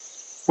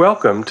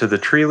Welcome to the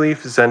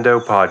Treeleaf Zendo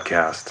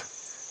podcast.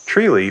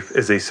 Treeleaf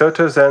is a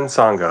Soto Zen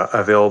Sangha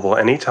available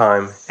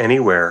anytime,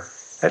 anywhere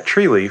at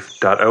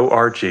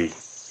treeleaf.org.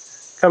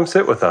 Come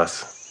sit with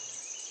us.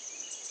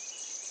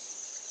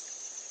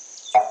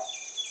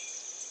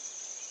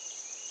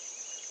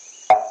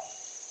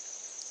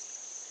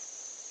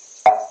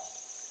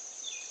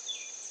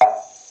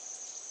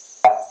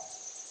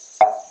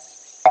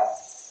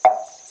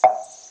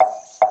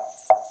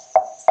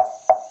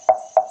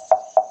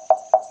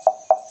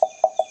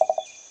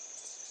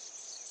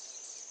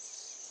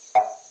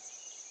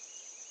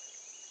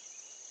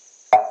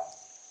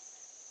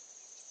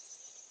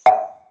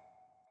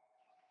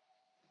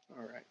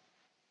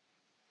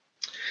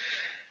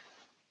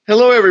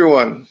 Hello,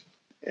 everyone.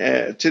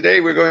 Today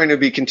we're going to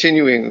be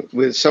continuing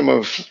with some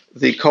of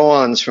the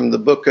koans from the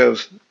Book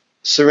of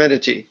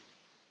Serenity,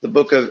 the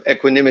Book of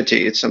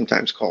Equanimity, it's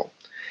sometimes called.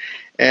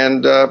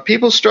 And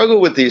people struggle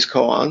with these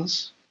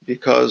koans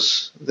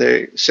because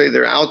they say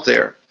they're out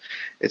there.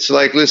 It's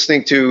like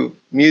listening to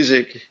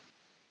music,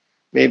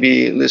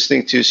 maybe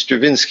listening to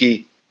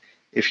Stravinsky,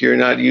 if you're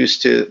not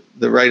used to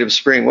the Rite of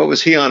Spring. What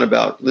was he on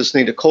about?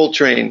 Listening to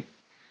Coltrane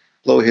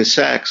blow his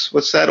sax.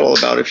 What's that all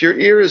about? If your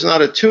ear is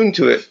not attuned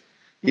to it,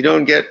 you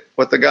don't get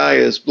what the guy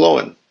is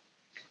blowing.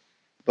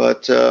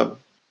 But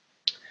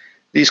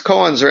these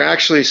koans are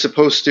actually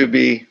supposed to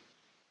be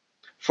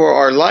for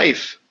our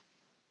life.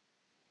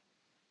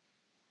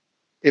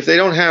 If they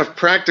don't have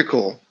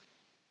practical,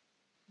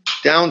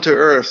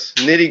 down-to-earth,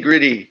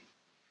 nitty-gritty,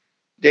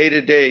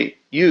 day-to-day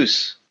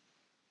use,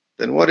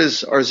 then what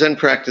is our Zen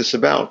practice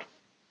about?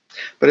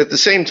 But at the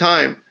same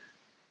time,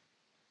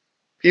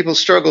 people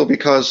struggle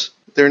because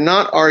they're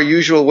not our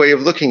usual way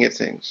of looking at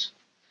things.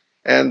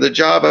 And the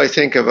job, I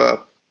think,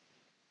 of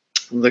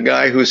the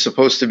guy who's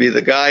supposed to be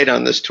the guide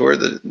on this tour,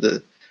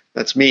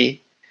 that's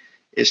me,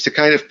 is to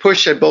kind of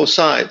push at both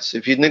sides.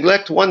 If you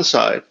neglect one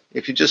side,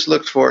 if you just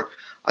look for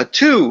a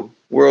too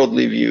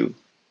worldly view,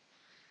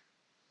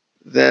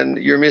 then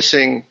you're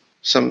missing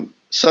some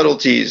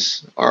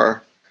subtleties,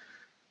 our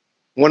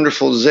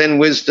wonderful Zen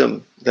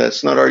wisdom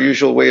that's not our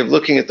usual way of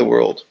looking at the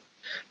world.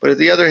 But at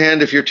the other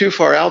hand, if you're too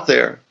far out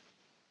there,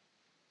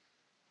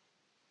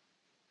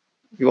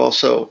 you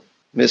also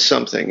miss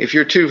something. If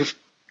you're too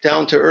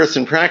down to earth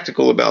and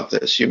practical about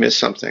this, you miss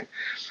something.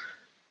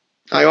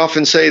 I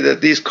often say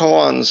that these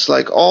koans,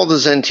 like all the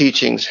Zen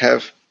teachings,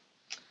 have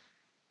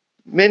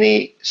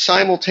many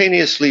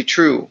simultaneously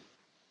true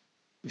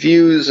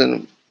views,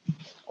 and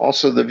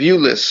also the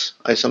viewless,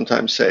 I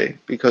sometimes say,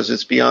 because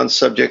it's beyond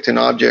subject and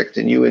object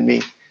and you and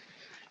me.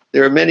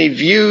 There are many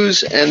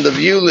views and the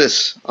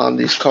viewless on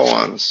these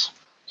koans.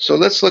 So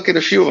let's look at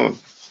a few of them.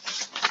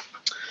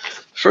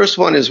 First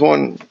one is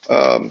one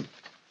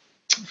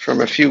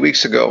from a few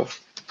weeks ago.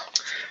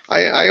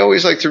 I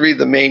always like to read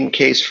the main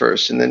case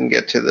first and then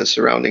get to the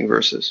surrounding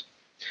verses.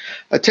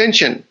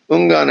 Attention,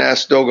 Ungan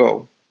asked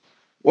Dogo,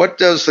 what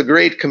does the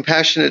great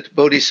compassionate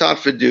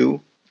bodhisattva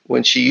do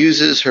when she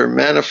uses her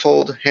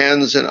manifold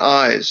hands and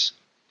eyes?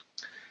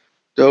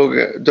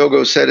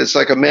 Dogo said, it's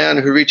like a man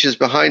who reaches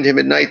behind him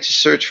at night to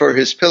search for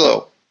his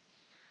pillow.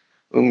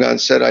 Ungan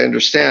said, I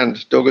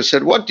understand. Dogo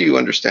said, what do you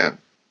understand?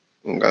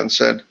 Ungan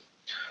said,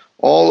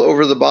 all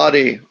over the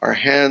body are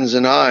hands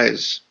and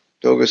eyes.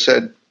 Dogo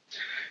said,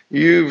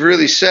 you've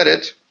really said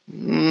it.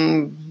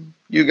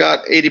 You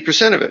got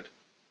 80% of it.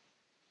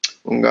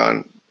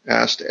 Ungan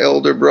asked,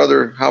 elder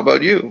brother, how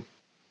about you?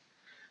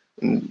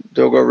 And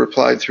Dogo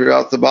replied,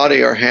 throughout the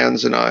body are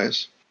hands and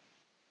eyes.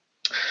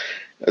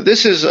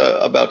 This is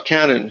about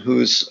Kannon,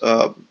 who's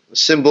a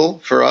symbol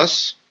for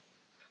us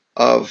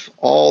of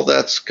all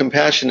that's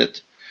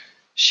compassionate.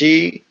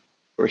 She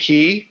or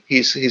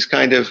he's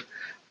kind of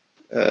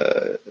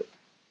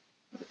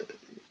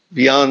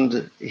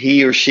beyond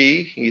he or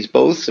she, he's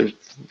both,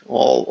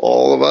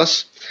 all of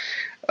us,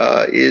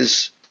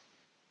 is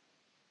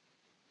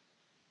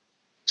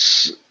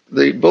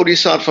the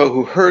bodhisattva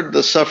who heard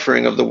the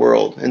suffering of the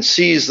world and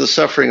sees the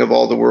suffering of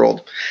all the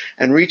world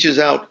and reaches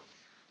out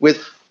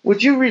with,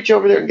 would you reach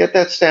over there and get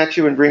that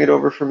statue and bring it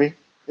over for me?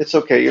 It's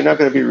okay, you're not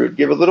going to be rude.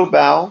 Give a little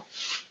bow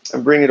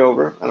and bring it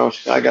over.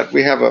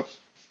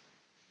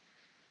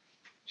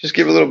 Just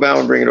give a little bow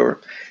and bring it over.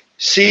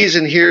 Sees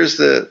and hears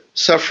the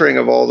suffering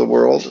of all the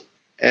world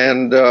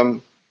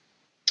and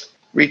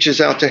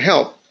reaches out to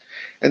help.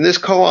 And this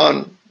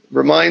koan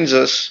reminds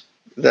us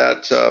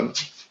that,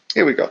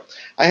 here we go.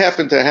 I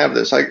happen to have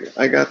this.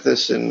 I got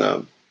this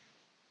in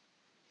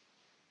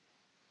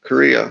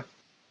Korea.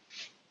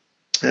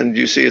 And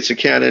you see it's a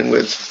cannon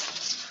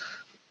with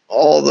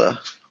all the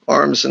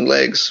arms and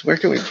legs. Where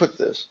can we put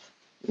this?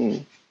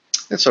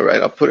 It's all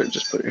right.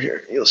 Just put it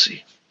here. You'll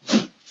see.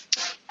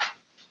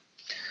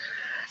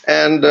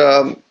 And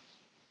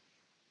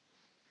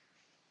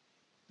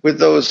with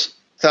those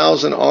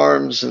 1,000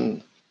 arms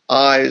and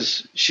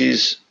eyes,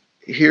 she's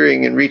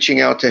hearing and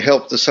reaching out to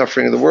help the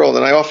suffering of the world.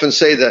 And I often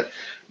say that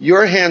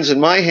your hands and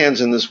my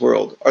hands in this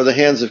world are the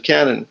hands of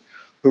Kannon,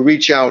 who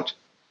reach out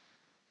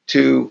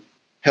to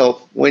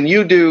help. When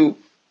you do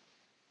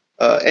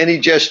any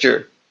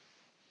gesture,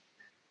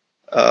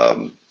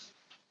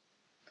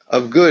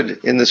 of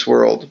good in this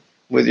world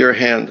with your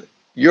hand.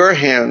 Your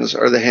hands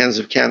are the hands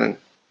of Canaan.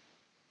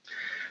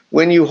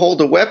 When you hold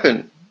a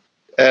weapon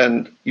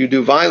and you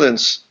do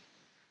violence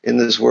in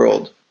this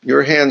world,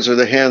 your hands are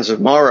the hands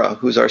of Mara,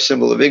 who's our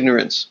symbol of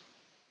ignorance.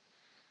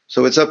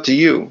 So it's up to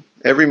you.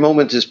 Every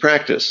moment is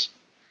practice.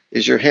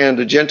 Is your hand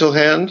a gentle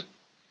hand?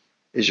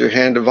 Is your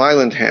hand a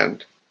violent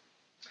hand?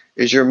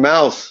 Is your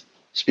mouth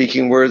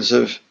speaking words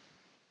of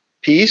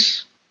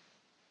peace?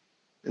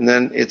 And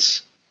then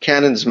it's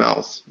Canaan's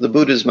mouth, the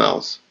Buddha's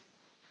mouth.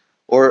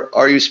 Or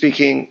are you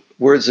speaking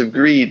words of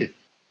greed?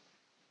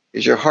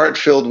 Is your heart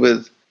filled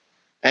with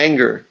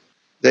anger?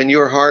 Then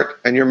your heart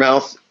and your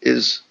mouth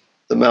is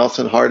the mouth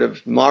and heart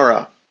of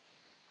Mara,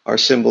 our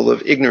symbol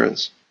of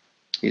ignorance,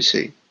 you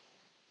see.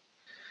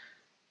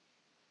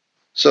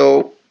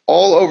 So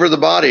all over the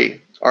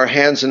body are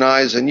hands and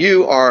eyes, and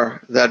you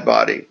are that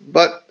body.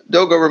 But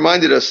Dogo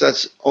reminded us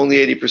that's only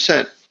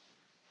 80%.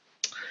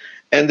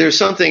 And there's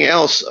something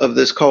else of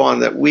this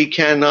koan that we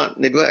cannot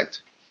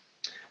neglect.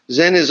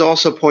 Zen is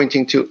also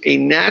pointing to a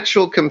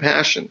natural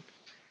compassion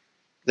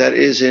that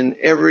is in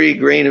every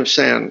grain of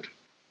sand,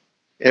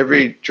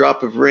 every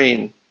drop of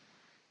rain,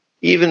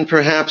 even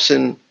perhaps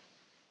in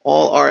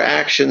all our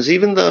actions,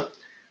 even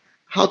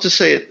how to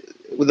say it,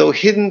 though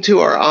hidden to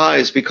our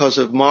eyes because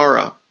of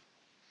Mara.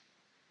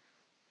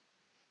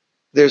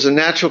 There's a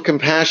natural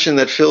compassion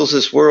that fills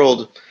this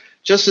world,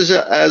 just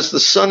as the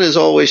sun is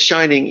always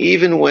shining,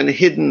 even when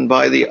hidden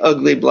by the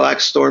ugly black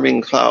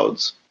storming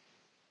clouds.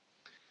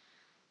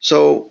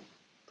 So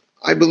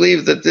I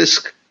believe that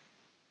this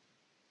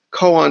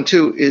koan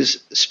too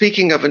is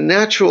speaking of a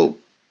natural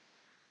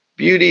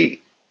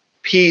beauty,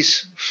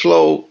 peace,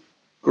 flow,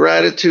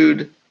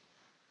 gratitude,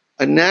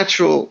 a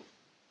natural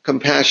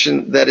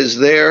compassion that is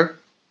there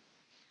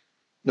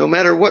no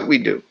matter what we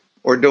do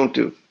or don't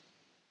do.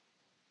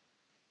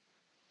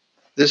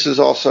 This is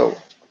also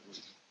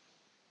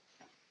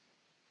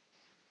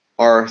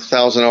our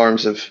thousand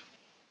arms of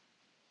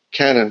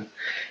Canaan.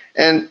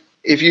 And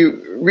if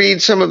you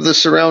read some of the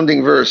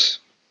surrounding verse,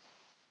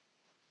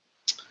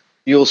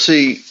 you'll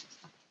see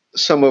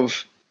some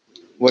of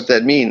what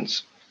that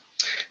means.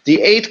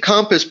 The 8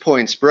 compass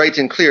points, bright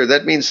and clear,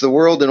 that means the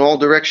world in all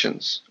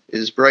directions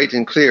is bright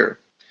and clear.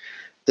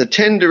 The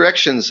 10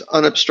 directions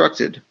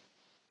unobstructed.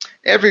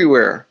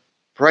 Everywhere,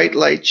 bright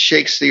light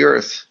shakes the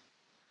earth.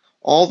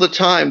 All the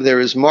time there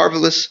is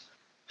marvelous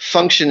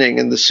functioning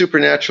in the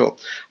supernatural.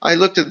 I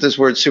looked at this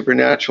word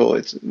supernatural.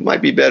 It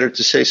might be better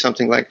to say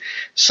something like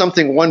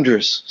something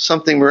wondrous,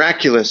 something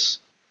miraculous,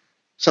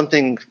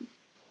 something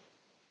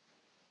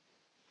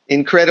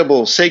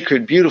incredible,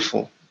 sacred,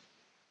 beautiful.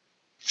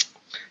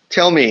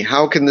 Tell me,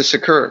 how can this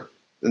occur?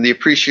 And the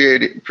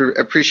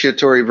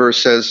appreciatory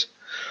verse says,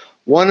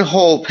 one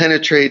whole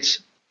penetrates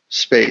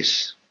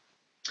space.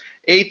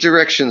 8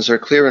 directions are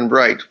clear and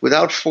bright,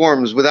 without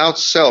forms, without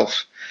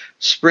self.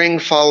 Spring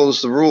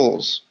follows the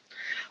rules.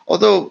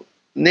 Although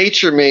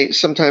nature may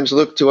sometimes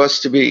look to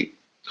us to be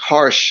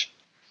harsh,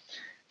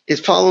 it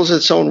follows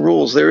its own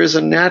rules. There is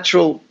a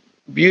natural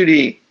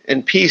beauty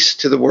and peace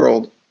to the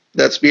world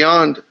that's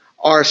beyond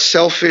our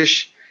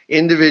selfish,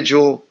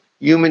 individual,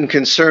 human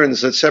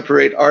concerns that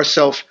separate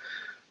ourself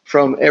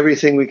from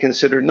everything we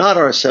consider not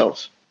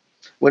ourself.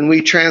 When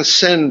we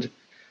transcend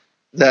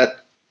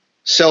that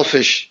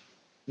selfish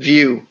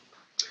view,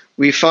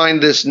 we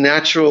find this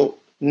natural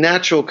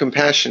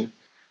compassion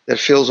that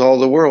fills all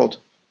the world.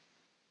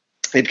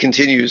 It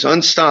continues,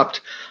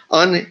 unstopped,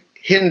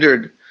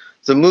 unhindered.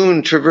 The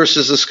moon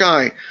traverses the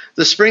sky.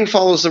 The spring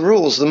follows the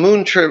rules. The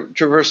moon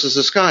traverses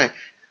the sky.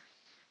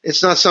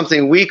 It's not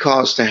something we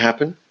cause to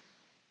happen,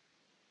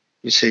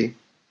 you see.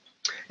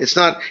 It's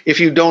not if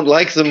you don't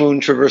like the moon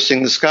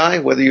traversing the sky,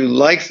 whether you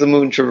like the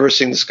moon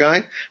traversing the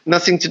sky,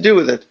 nothing to do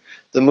with it.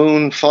 The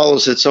moon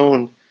follows its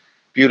own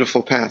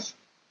beautiful path.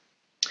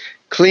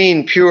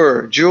 Clean,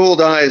 pure,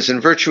 jeweled eyes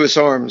and virtuous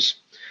arms.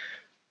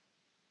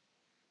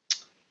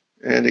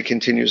 And it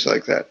continues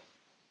like that.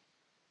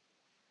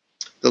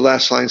 The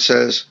last line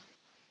says,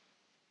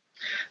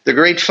 the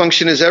great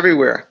function is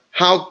everywhere.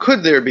 How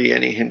could there be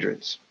any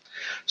hindrance?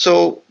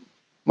 So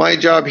my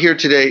job here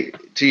today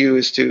to you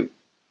is to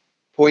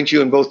point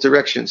you in both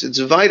directions. It's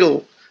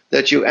vital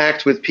that you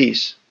act with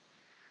peace.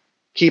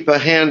 Keep a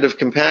hand of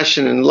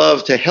compassion and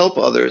love to help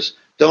others.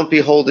 Don't be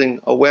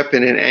holding a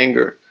weapon in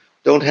anger.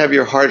 Don't have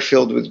your heart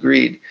filled with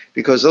greed,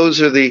 because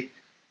those are the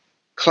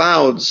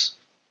clouds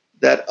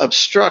that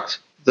obstruct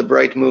the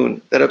bright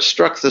moon, that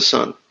obstruct the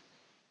sun.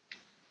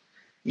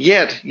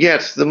 Yet,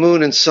 the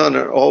moon and sun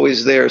are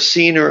always there,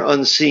 seen or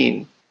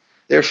unseen.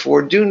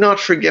 Therefore, do not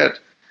forget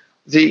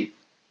the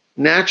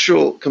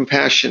natural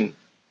compassion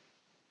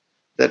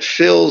that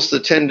fills the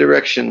 10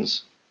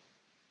 directions,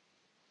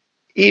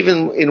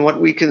 even in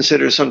what we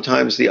consider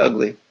sometimes the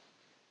ugly.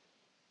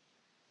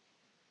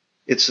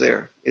 It's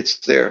there. It's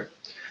there.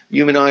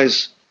 Human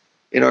eyes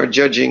in our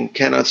judging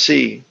cannot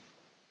see,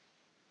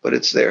 but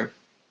it's there.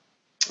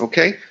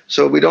 Okay?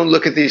 So we don't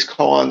look at these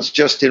koans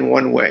just in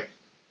one way.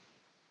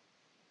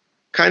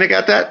 Kind of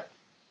got that?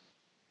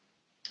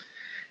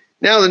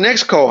 Now the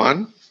next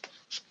koan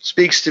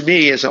speaks to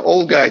me as an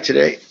old guy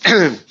today.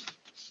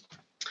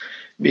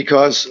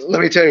 Because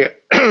let me tell you,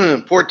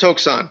 poor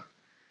Tokusan,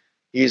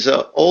 he's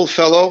an old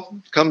fellow,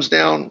 comes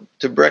down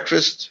to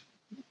breakfast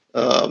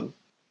a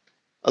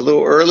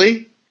little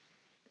early,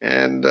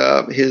 and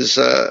his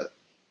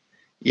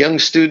young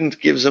student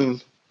gives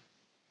him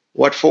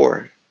what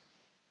for.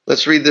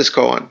 Let's read this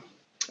koan.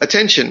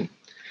 Attention.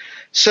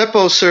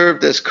 Seppo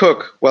served as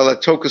cook while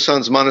at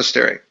Tokusan's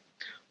monastery.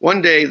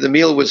 One day the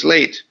meal was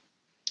late.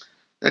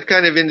 That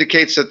kind of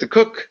indicates that the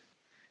cook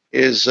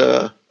is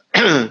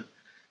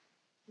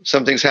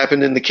something's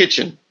happened in the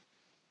kitchen,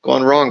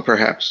 gone wrong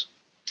perhaps.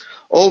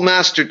 Old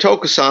Master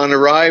Tokusan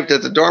arrived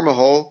at the Dharma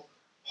hall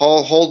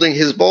holding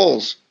his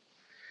bowls.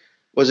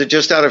 Was it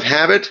just out of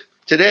habit?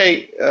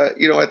 Today,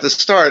 at the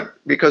start,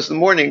 because in the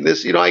morning,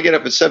 I get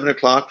up at 7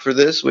 o'clock for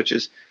this, which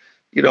is,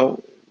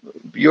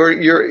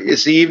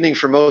 it's the evening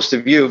for most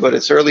of you, but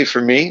it's early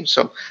for me.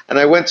 So, and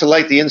I went to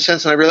light the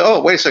incense, and I realized,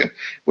 oh, wait a second,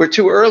 we're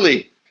too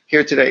early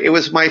here today. It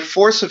was my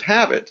force of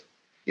habit.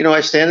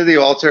 I stand at the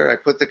altar, I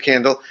put the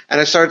candle, and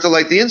I started to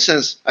light the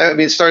incense.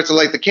 Started to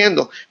light the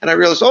candle, and I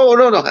realized, oh,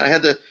 no, I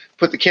had to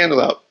put the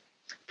candle out.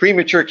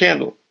 Premature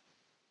candle,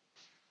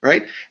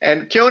 right?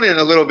 And Kyonin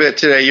a little bit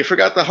today, you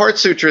forgot the Heart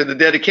Sutra and the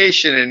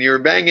dedication, and you were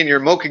banging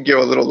your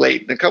Mokugyo a little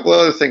late, and a couple of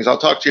other things I'll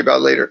talk to you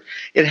about later.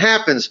 It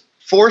happens,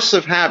 force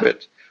of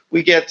habit.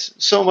 We get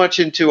so much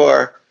into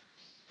our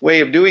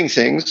way of doing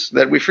things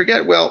that we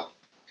forget,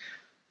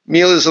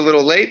 meal is a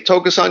little late.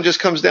 Tokusan just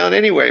comes down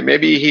anyway.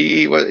 Maybe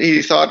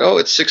he thought, oh,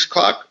 it's 6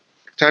 o'clock,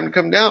 time to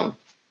come down.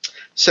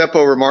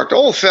 Seppo remarked,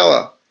 old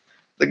fella,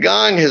 the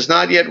gong has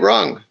not yet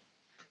rung.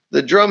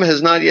 The drum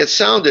has not yet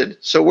sounded.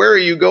 So where are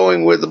you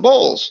going with the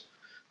bowls?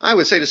 I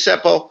would say to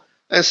Seppo,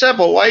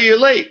 why are you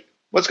late?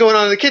 What's going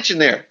on in the kitchen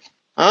there?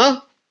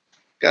 Huh?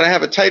 Got to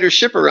have a tighter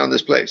ship around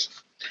this place.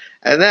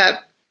 And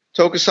that,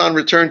 Tokusan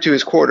returned to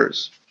his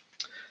quarters.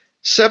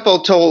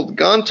 Seppo told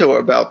Ganto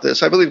about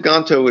this. I believe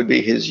Ganto would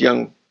be his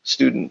young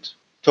student,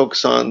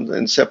 Tokusan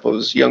and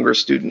Seppo's younger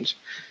student.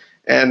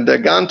 And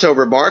Ganto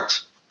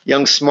remarked,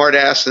 young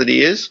smartass that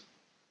he is,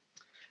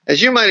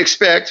 as you might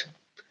expect,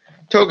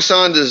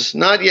 Tokusan does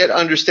not yet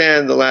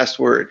understand the last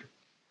word.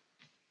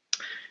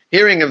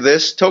 Hearing of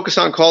this,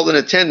 Tokusan called an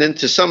attendant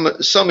to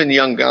summon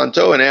young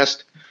Ganto and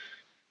asked,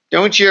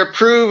 don't you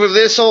approve of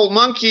this old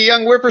monkey,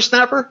 young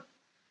whippersnapper?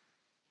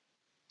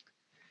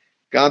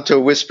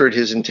 Ganto whispered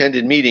his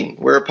intended meaning,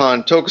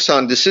 whereupon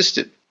Tokusan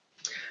desisted.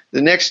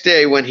 The next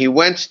day, when he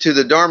went to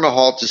the Dharma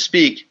hall to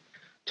speak,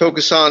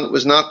 Tokusan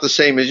was not the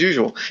same as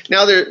usual.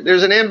 Now,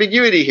 there's an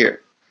ambiguity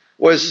here.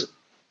 Was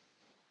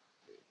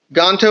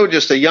Ganto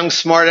just a young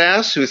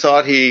smartass who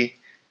thought he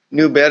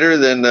knew better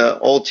than the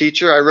old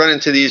teacher? I run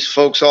into these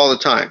folks all the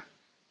time.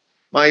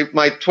 My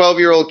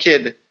 12-year-old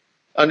kid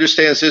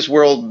understands this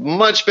world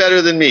much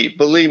better than me,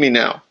 believe me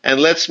now, and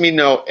lets me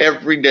know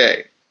every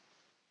day,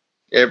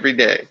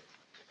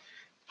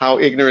 how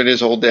ignorant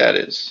his old dad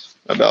is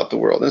about the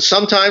world. And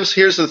sometimes,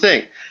 here's the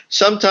thing,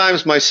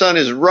 sometimes my son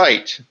is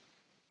right.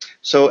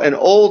 So an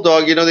old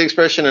dog, you know the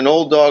expression, an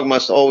old dog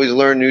must always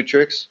learn new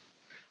tricks?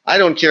 I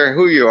don't care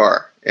who you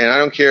are, and I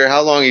don't care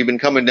how long you've been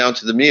coming down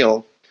to the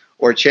meal,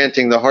 or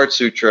chanting the Heart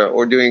Sutra,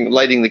 or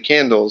lighting the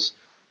candles.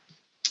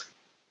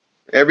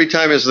 Every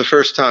time is the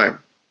first time.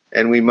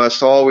 And we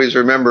must always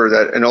remember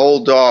that an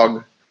old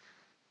dog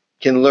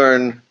can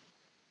learn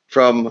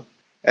from,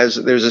 as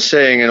there's a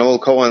saying, an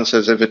old koan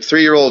says, if a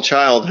 3-year-old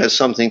child has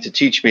something to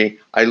teach me,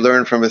 I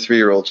learn from a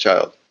 3-year-old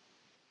child.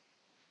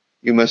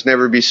 You must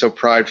never be so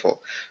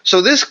prideful.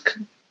 So this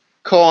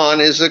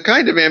koan is a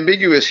kind of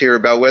ambiguous here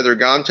about whether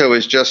Ganto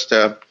is just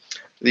the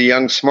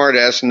young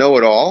smartass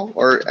know-it-all,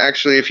 or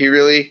actually if he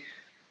really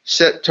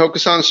set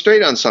Tokusan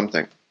straight on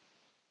something.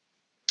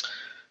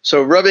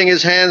 So rubbing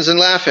his hands and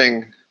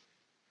laughing,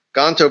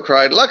 Ganto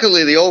cried,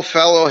 luckily the old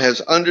fellow has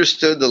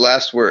understood the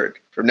last word.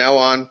 From now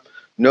on,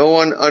 no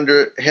one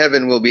under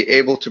heaven will be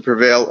able to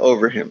prevail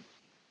over him.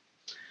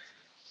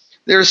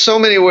 There are so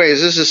many ways.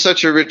 This is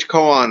such a rich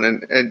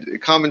koan,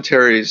 and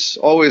commentaries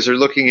always are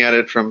looking at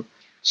it from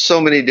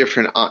so many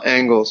different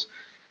angles.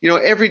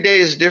 Every day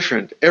is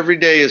different. Every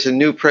day is a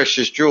new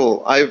precious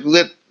jewel. I've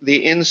lit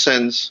the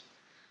incense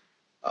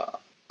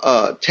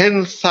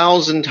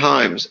 10,000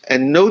 times,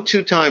 and no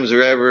 2 times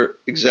are ever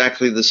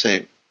exactly the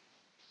same.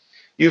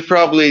 You've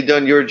probably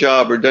done your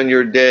job or done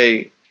your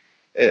day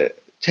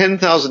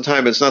 10,000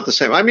 times. It's not the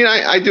same.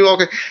 I do all.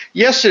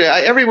 Yesterday,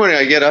 every morning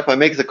I get up, I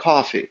make the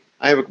coffee.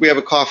 We have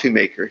a coffee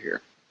maker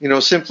here.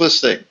 Simplest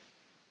thing.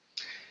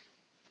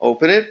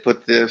 Open it,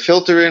 put the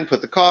filter in,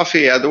 put the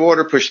coffee, add the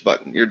water, push the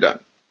button. You're done.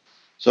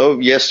 So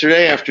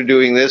yesterday, after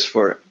doing this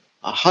for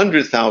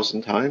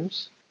 100,000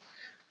 times,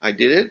 I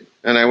did it,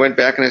 and I went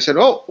back and I said,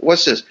 oh,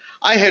 what's this?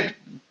 I had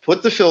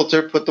put the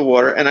filter, put the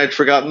water, and I'd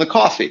forgotten the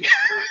coffee.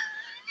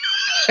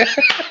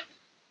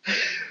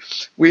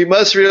 We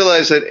must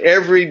realize that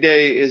every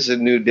day is a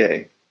new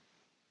day.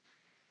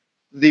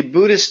 The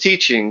Buddhist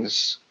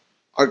teachings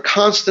are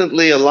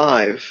constantly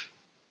alive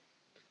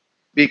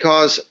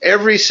because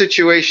every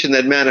situation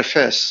that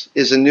manifests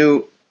is a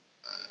new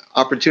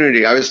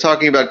opportunity. I was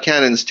talking about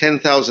Cannon's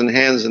 10,000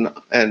 hands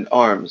and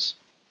arms.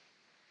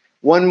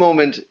 One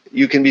moment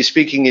you can be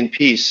speaking in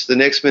peace. The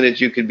next minute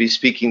you could be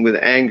speaking with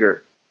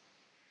anger.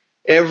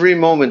 Every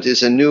moment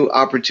is a new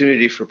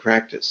opportunity for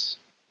practice,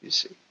 you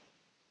see.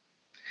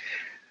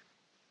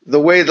 The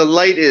way the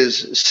light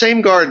is,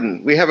 same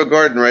garden. We have a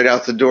garden right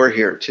out the door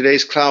here.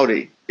 Today's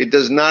cloudy. It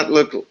does not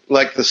look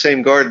like the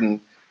same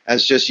garden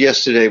as just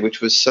yesterday,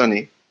 which was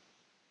sunny.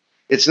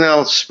 It's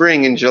now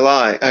spring in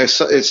July.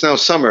 It's now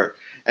summer,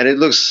 and it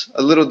looks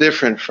a little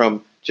different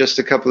from just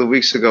a couple of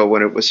weeks ago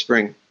when it was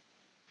spring.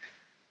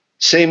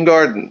 Same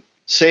garden,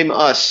 same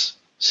us,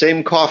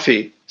 same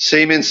coffee,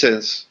 same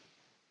incense,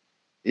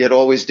 yet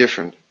always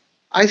different.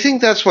 I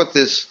think that's what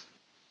this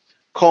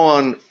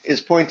koan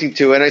is pointing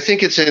to, and I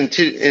think it's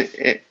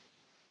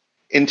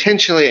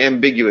intentionally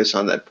ambiguous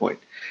on that point,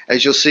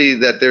 as you'll see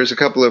that there's a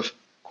couple of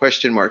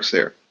question marks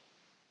there.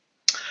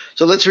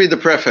 So let's read the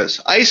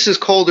preface. Ice is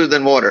colder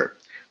than water.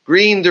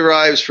 Green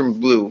derives from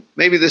blue.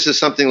 Maybe this is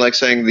something like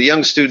saying the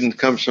young student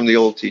comes from the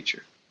old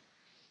teacher.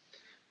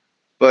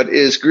 But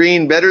is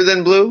green better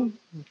than blue?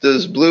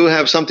 Does blue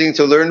have something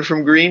to learn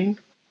from green?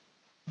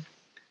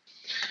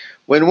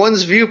 When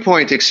one's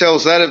viewpoint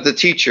excels that of the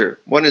teacher,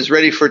 one is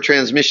ready for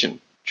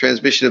transmission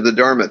of the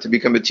Dharma, to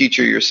become a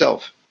teacher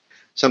yourself,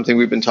 something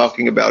we've been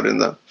talking about in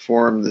the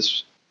forum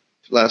this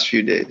last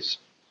few days.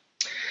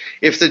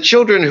 If the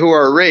children who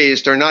are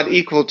raised are not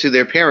equal to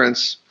their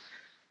parents,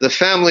 the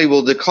family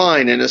will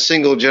decline in a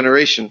single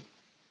generation.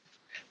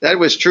 That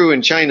was true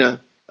in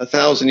China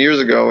 1,000 years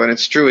ago, and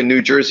it's true in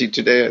New Jersey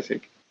today, I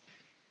think.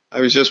 I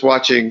was just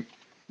watching,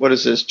 what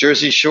is this,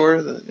 Jersey Shore?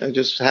 I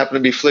just happened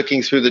to be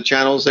flicking through the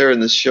channels there,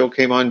 and this show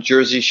came on,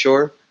 Jersey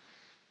Shore.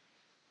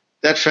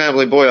 That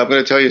family, boy, I'm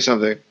going to tell you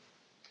something.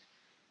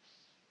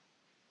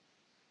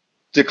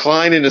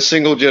 Decline in a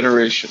single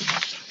generation,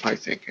 I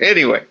think.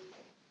 Anyway,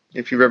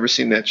 if you've ever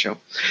seen that show.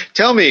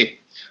 Tell me,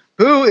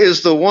 who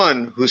is the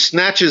one who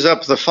snatches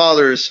up the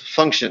father's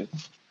function?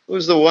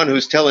 Who's the one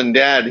who's telling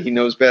dad he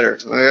knows better?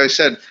 Like I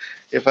said,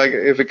 if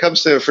it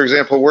comes to, for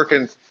example,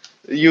 working,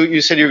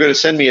 you said you were going to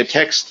send me a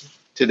text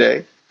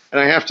today, and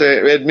I have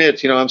to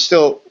admit,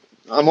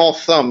 I'm all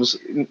thumbs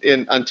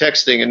on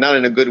texting, and not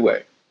in a good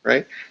way,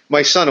 right?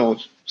 My son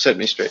will set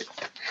me straight.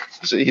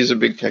 He's a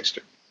big texter.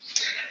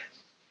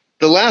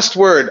 The last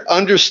word,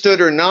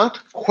 understood or not,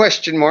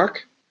 question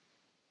mark.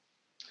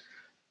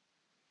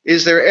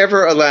 Is there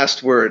ever a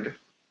last word?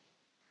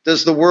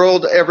 Does the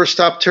world ever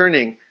stop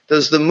turning?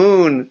 Does the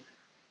moon,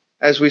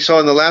 as we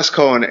saw in the last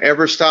koan,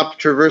 ever stop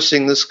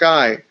traversing the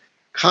sky?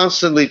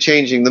 Constantly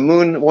changing. The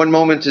moon, one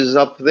moment is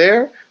up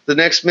there, the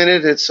next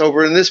minute it's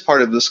over in this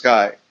part of the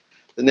sky.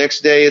 The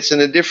next day it's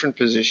in a different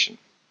position.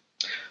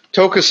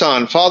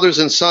 Tokusan, fathers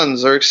and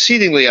sons are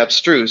exceedingly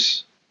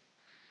abstruse.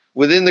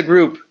 Within the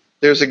group,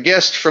 there's a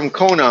guest from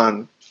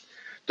Konan.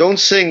 Don't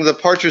sing the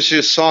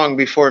partridge's song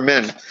before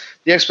men.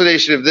 The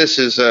explanation of this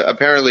is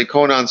apparently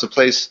Konan's a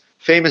place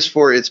famous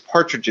for its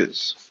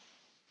partridges.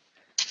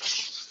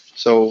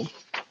 So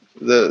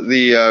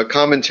the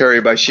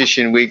commentary by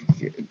Shishin Week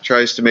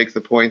tries to make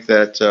the point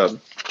that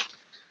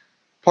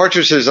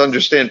partridges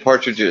understand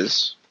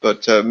partridges,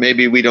 but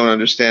maybe we don't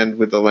understand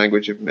with the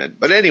language of men.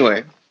 But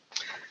anyway,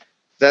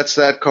 that's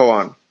that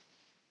koan.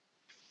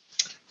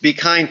 Be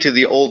kind to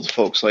the old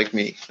folks like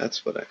me.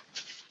 That's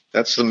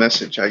the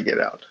message I get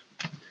out.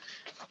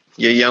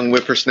 You young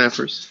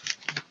whippersnappers.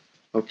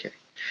 Okay.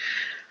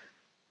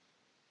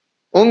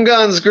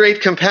 Ungan's great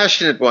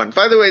compassionate one.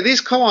 By the way,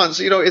 these koans,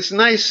 it's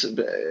nice.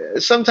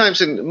 Sometimes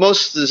in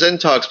most Zen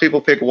talks,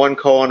 people pick one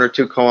koan or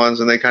two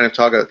koans and they kind of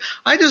talk.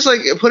 I just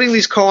like putting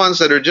these koans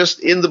that are just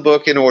in the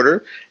book in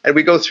order, and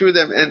we go through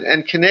them,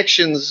 and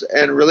connections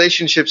and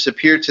relationships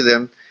appear to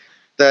them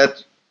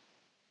that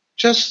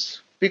just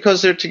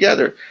because they're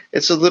together.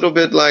 It's a little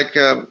bit like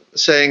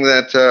saying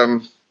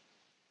that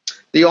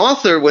the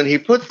author, when he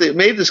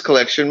made this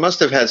collection, must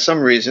have had some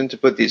reason to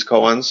put these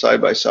koans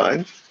side by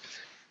side.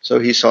 So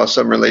he saw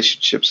some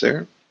relationships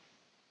there.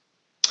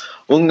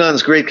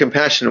 Ungan's great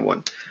compassionate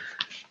one.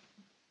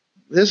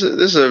 This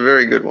is a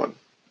very good one.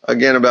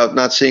 Again, about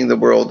not seeing the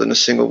world in a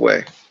single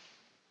way.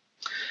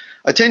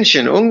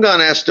 Attention, Ungan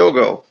asked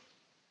Dogo.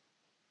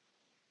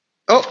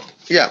 Oh,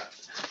 yeah.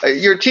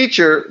 Your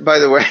teacher, by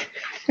the way,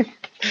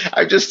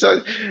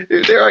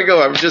 there I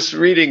go. I'm just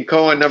reading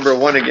koan number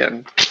 1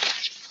 again.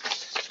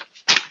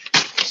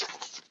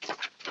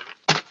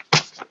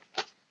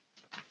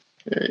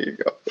 There you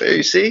go. There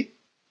you see?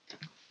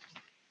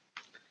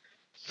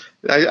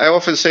 I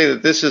often say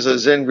that this is a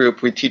Zen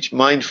group. We teach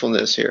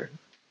mindfulness here.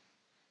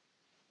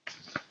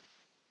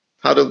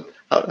 How to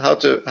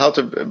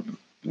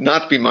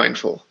not be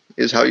mindful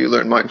is how you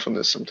learn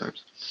mindfulness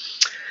sometimes.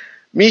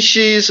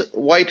 Mishi's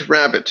white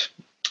rabbit.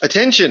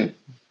 Attention.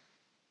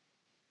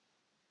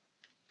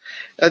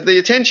 The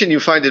attention you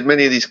find in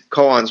many of these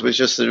koans was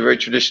just a very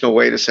traditional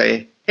way to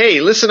say,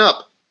 hey, listen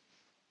up.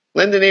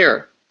 Lend an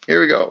ear. Here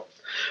we go.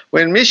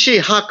 When Mishi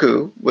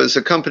Haku was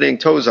accompanying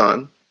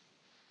Tozan,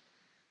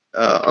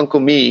 Uncle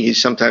Mi,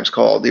 he's sometimes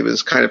called, he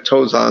was kind of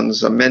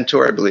Tozan's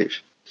mentor, I believe.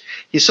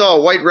 he saw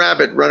a white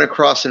rabbit run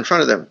across in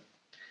front of them.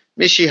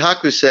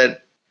 Michihaku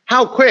said,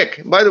 "How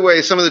quick!" By the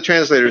way, some of the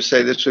translators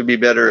say this would be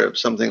better if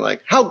something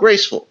like, "How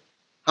graceful,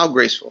 how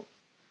graceful,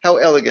 how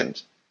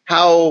elegant,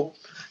 how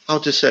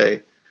to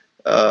say,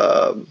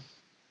 how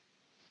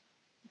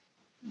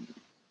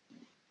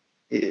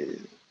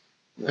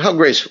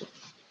graceful."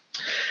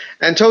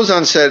 And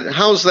Tozan said,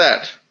 "How's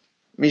that?"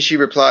 Mishi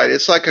replied,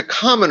 "It's like a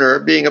commoner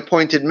being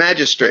appointed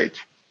magistrate."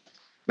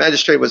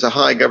 Magistrate was a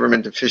high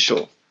government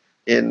official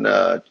in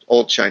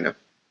old China.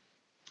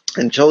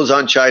 And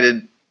Tozan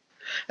chided,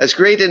 "As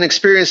great and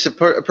experienced a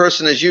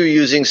person as you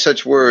using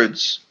such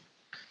words."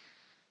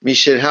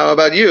 Mishi said, "How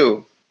about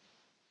you?"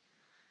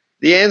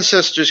 "The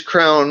ancestor's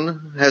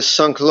crown has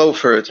sunk low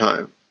for a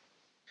time."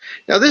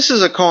 Now this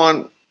is a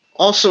koan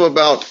also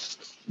about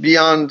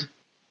beyond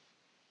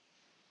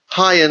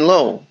high and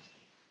low,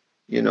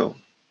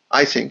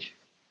 I think.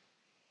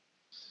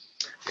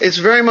 It's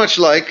very much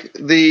like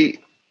the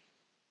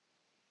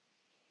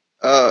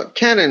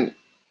canon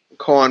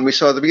koan we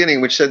saw at the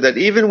beginning, which said that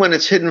even when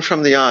it's hidden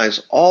from the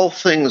eyes, all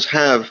things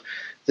have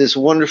this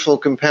wonderful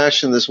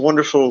compassion, this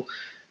wonderful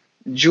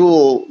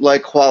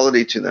jewel-like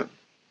quality to them,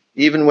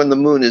 even when the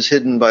moon is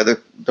hidden by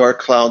the dark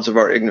clouds of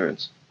our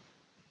ignorance,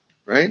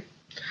 right?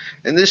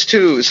 And this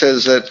too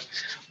says that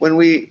when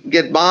we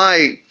get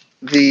by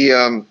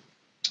the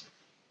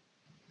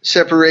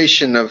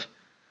separation of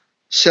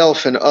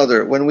self and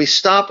other, when we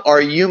stop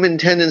our human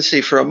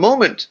tendency for a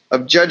moment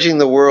of judging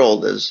the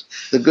world as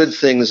the good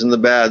things and the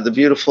bad, the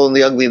beautiful and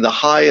the ugly, the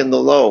high and the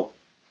low.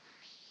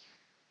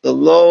 The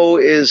low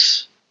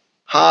is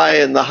high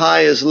and the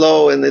high is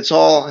low, and it's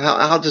all,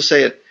 how to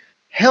say it,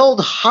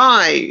 held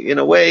high in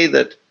a way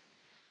that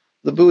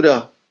the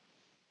Buddha,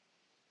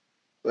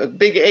 a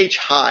big H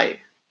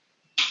high,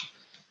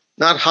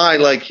 not high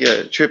like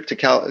a trip to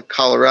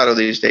Colorado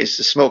these days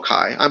to smoke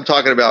high. I'm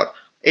talking about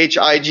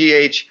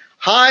H-I-G-H,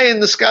 high in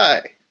the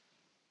sky.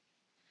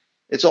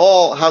 It's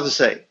all, how to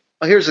say,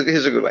 here's a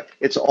good way.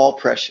 It's all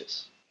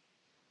precious.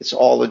 It's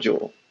all a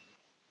jewel.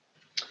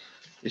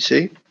 You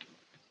see?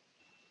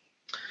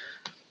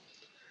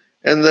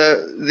 And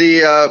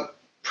the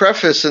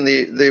preface and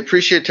the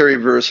appreciatory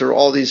verse are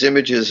all these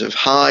images of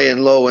high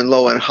and low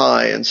and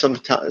high, and some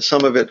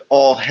of it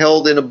all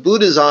held in a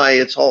Buddha's eye.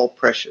 It's all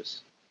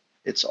precious.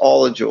 It's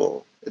all a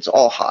jewel. It's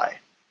all high.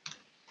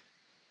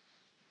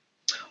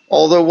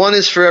 Although one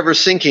is forever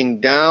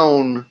sinking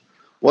down,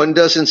 one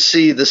doesn't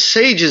see the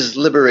sage's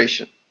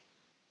liberation.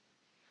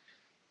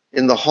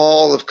 In the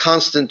hall of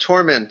constant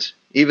torment,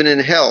 even in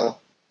hell,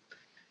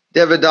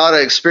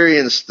 Devadatta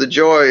experienced the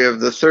joy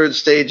of the third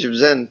stage of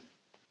Zen.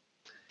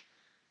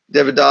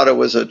 Devadatta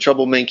was a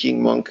troublemaking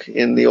monk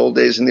in the old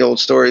days, in the old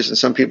stories, and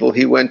some people,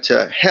 he went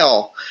to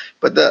hell.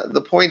 But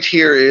the point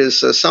here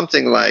is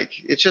something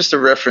like, it's just a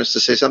reference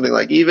to say something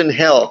like, even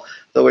hell,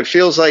 though it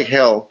feels like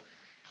hell,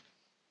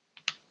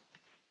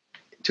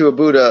 to a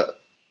Buddha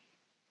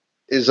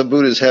is a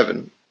Buddha's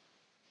heaven.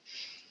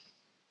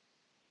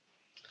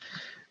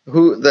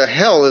 The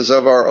hell is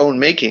of our own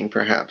making,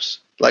 perhaps.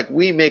 Like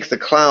we make the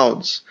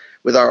clouds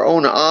with our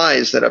own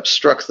eyes that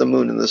obstruct the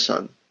moon and the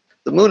sun.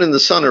 The moon and the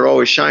sun are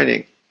always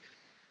shining.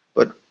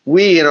 But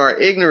we in our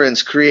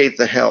ignorance create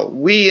the hell.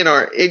 We in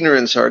our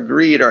ignorance, our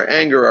greed, our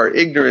anger, our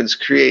ignorance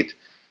create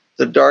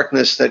the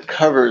darkness that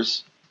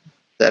covers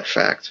that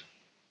fact.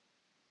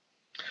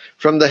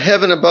 From the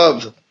heaven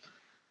above,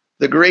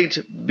 the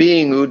great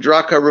being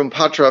Udraka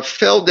Rumpatra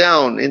fell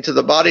down into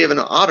the body of an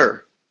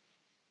otter.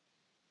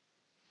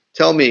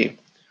 Tell me,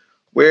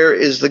 where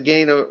is the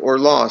gain or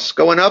loss?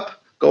 Going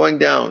up, going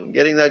down,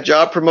 getting that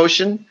job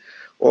promotion,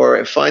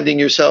 or finding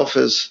yourself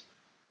as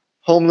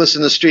homeless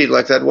in the street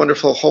like that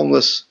wonderful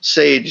homeless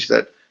sage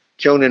that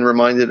Kyonin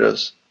reminded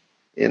us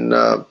in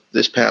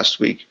this past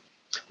week?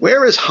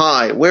 Where is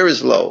high? Where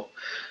is low?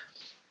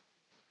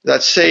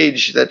 That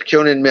sage that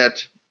Kyonin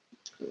met,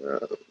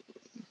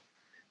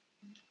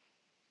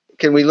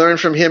 can we learn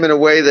from him in a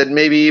way that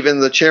maybe even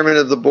the chairman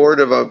of the board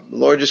of a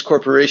largest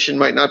corporation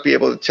might not be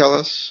able to tell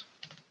us?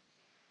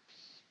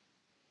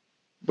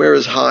 Where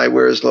is high,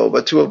 where is low?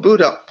 But to a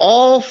Buddha,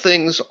 all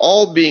things,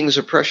 all beings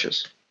are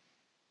precious.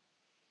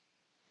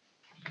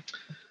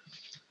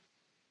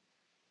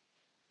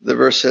 The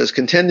verse says,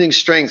 contending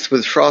strength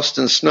with frost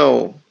and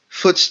snow,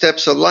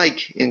 footsteps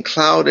alike in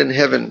cloud and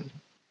heaven.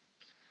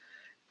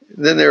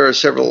 Then there are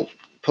several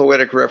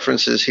poetic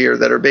references here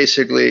that are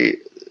basically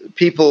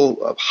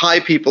people, high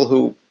people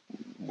who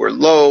were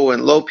low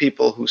and low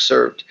people who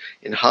served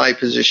in high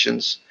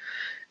positions.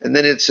 And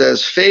then it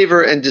says,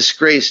 favor and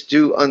disgrace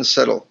do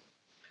unsettle.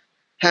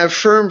 Have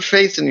firm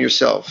faith in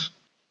yourself.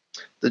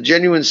 The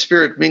genuine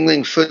spirit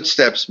mingling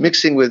footsteps,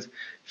 mixing with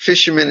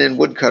fishermen and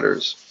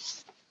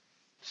woodcutters.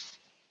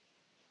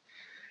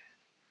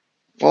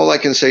 All I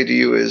can say to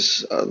you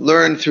is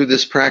learn through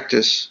this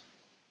practice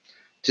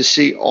to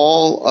see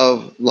all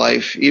of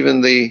life,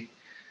 even the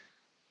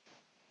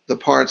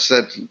parts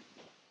that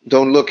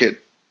don't look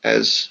it,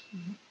 as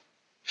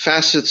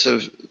facets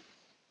of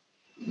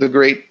the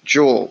great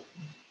jewel,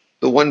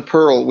 the one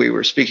pearl we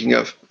were speaking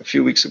of a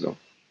few weeks ago.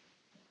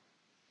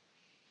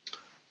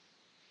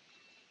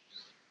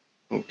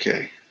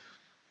 Okay.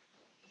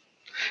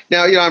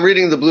 Now, I'm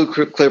reading the Blue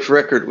Cliff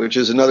Record, which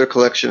is another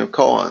collection of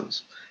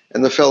koans.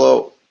 And the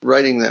fellow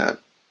writing that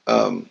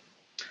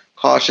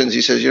cautions,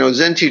 he says,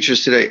 Zen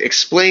teachers today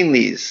explain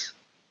these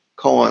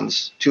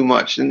koans too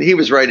much. And he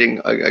was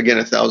writing, again,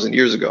 1,000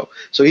 years ago.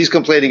 So he's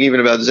complaining even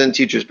about Zen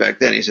teachers back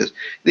then. He says,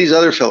 these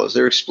other fellows,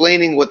 they're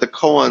explaining what the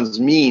koans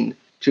mean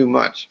too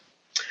much.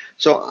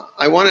 So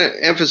I want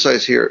to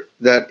emphasize here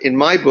that in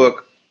my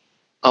book,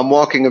 I'm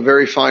walking a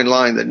very fine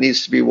line that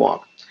needs to be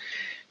walked.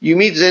 You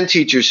meet Zen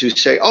teachers who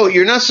say, oh,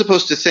 you're not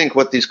supposed to think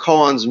what these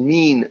koans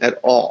mean at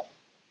all.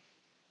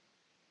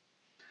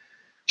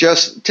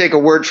 Just take a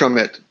word from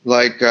it,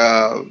 like,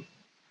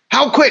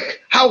 how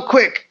quick, how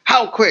quick,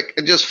 how quick,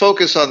 and just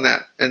focus on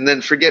that, and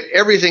then forget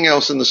everything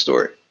else in the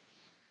story.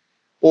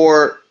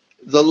 Or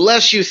the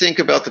less you think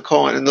about the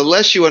koan and the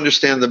less you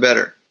understand, the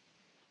better.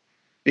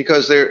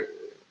 Because they're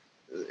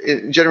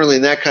generally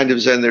in that kind of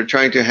Zen, they're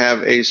trying to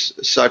have a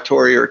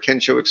Satori or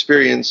Kensho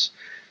experience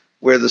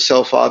where the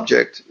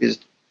self-object is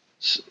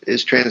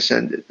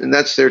transcended, and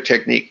that's their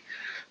technique.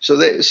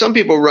 So some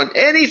people run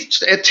any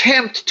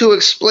attempt to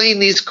explain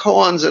these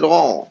koans at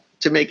all,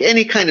 to make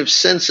any kind of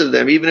sense of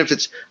them, even if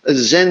it's a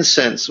Zen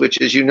sense, which,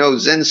 as you know,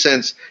 Zen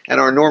sense and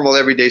our normal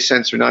everyday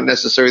sense are not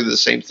necessarily the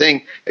same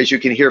thing, as you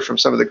can hear from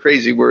some of the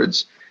crazy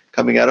words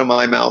coming out of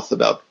my mouth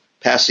about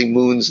passing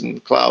moons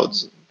and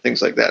clouds and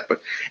things like that.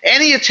 But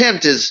any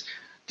attempt is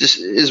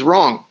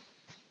wrong.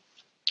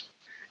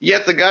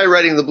 Yet the guy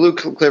writing the Blue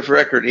Cliff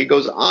Record, he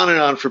goes on and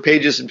on for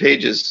pages and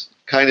pages,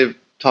 kind of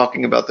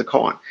talking about the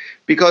koan.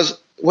 Because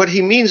what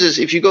he means is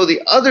if you go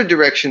the other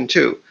direction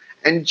too,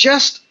 and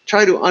just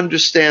try to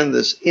understand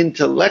this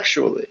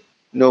intellectually,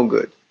 no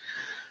good.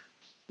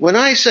 When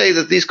I say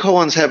that these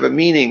koans have a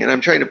meaning and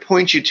I'm trying to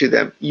point you to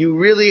them, you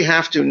really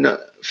have to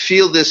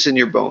feel this in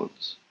your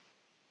bones.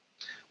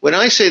 When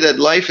I say that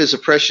life is a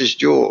precious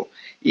jewel,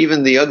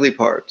 even the ugly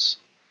parts,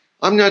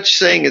 I'm not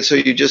saying it so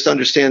you just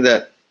understand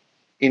that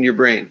in your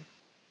brain.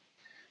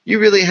 You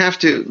really have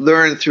to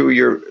learn through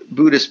your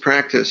Buddhist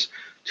practice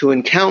to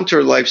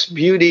encounter life's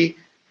beauty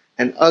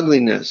and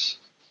ugliness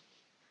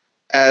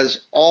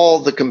as all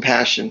the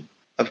compassion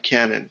of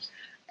Kannon,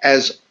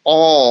 as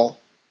all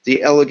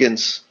the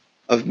elegance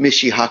of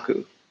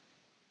Michihaku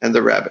and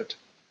the rabbit.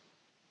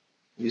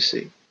 You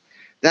see,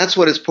 that's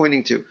what it's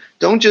pointing to.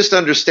 Don't just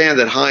understand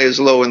that high is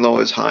low and low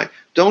is high.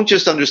 Don't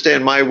just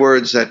understand my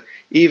words that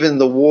even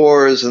the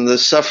wars and the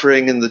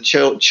suffering and the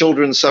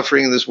children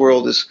suffering in this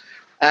world is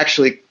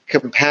actually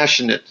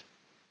compassionate.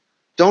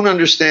 Don't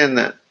understand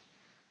that.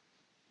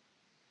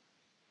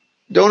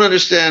 Don't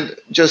understand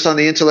just on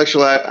the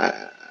intellectual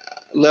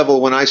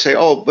level when I say,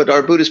 oh, but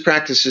our Buddhist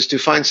practice is to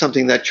find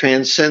something that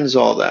transcends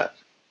all that.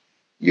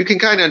 You can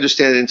kind of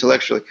understand it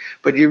intellectually,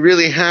 but you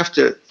really have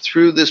to,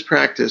 through this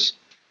practice,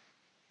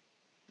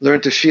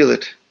 learn to feel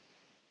it,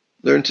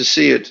 learn to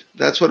see it.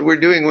 That's what we're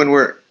doing when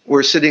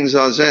we're sitting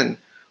Zazen.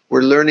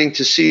 We're learning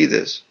to see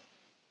this.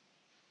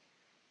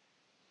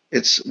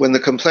 It's when the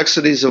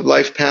complexities of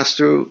life pass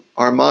through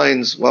our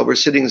minds while we're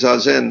sitting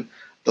Zazen,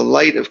 the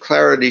light of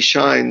clarity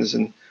shines,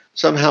 and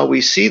somehow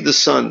we see the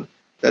sun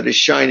that is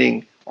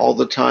shining all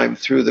the time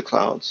through the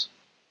clouds.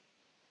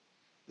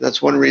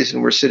 That's one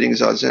reason we're sitting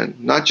Zazen,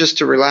 not just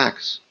to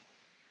relax,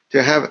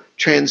 to have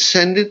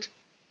transcendent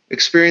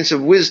experience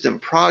of wisdom,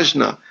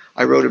 prajna,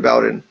 I wrote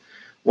about in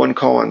one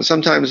koan.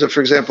 Sometimes,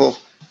 for example,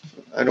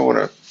 I don't want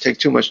to take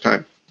too much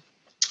time.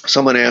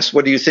 Someone asked,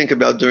 what do you think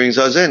about doing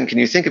Zazen? Can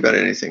you think about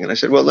anything? And I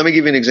said, well, let me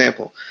give you an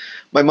example.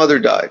 My mother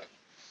died.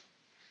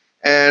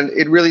 And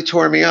it really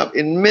tore me up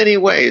in many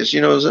ways.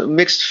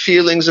 Mixed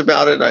feelings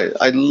about it.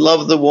 I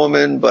love the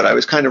woman, but I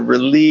was kind of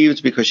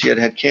relieved because she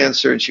had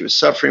cancer and she was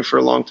suffering for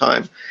a long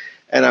time.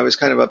 And I was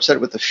kind of upset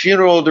with the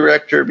funeral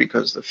director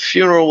because the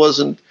funeral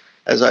wasn't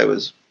as I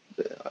was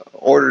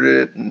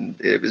ordered it, and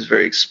it was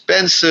very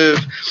expensive.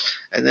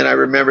 And then I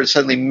remembered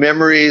suddenly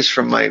memories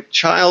from my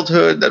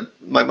childhood that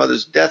my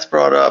mother's death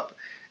brought up.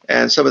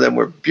 And some of them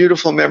were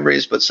beautiful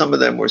memories, but some of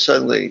them were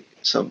suddenly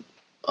some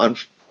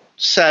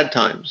sad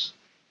times.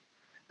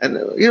 And,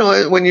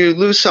 when you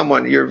lose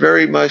someone, you're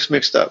very much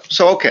mixed up.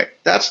 So, okay,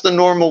 that's the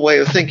normal way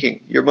of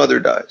thinking. Your mother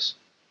dies.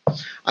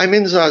 I'm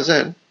in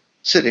Zazen,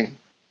 sitting.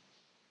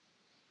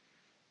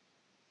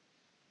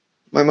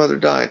 My mother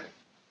died,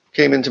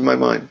 came into my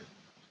mind.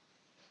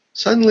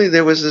 Suddenly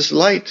there was this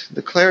light,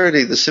 the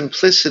clarity, the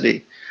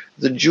simplicity,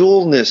 the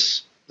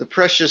jewelness, the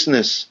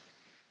preciousness,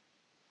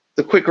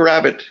 the quick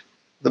rabbit,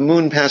 the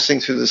moon passing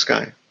through the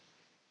sky.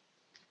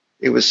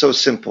 It was so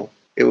simple.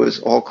 It was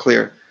all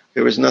clear.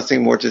 There was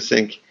nothing more to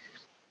think.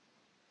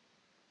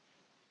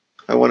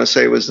 I want to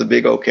say it was the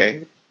big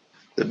okay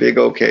that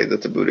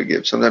the Buddha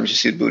gives. Sometimes you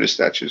see Buddha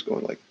statues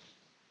going like.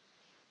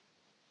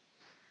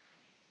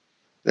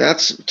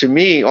 That's, to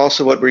me,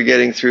 also what we're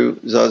getting through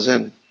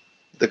Zazen.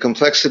 The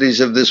complexities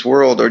of this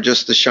world are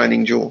just the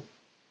shining jewel.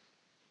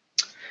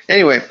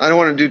 Anyway, I don't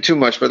want to do too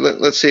much, but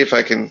let's see if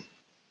I can,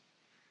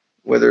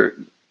 whether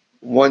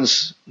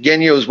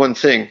Genyo's one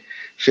thing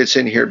fits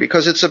in here,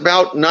 because it's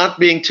about not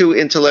being too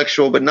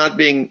intellectual, but not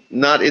being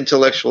not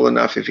intellectual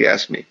enough, if you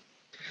ask me.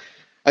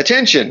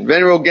 Attention,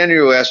 Venerable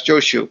Genryu asked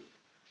Joshu,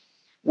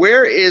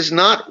 where is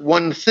not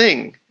one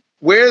thing?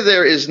 Where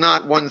there is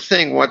not one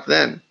thing, what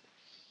then?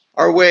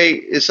 Our way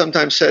is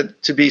sometimes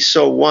said to be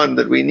so one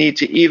that we need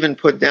to even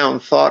put down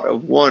thought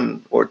of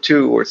one or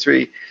two or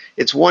three.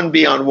 It's one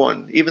beyond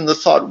one. Even the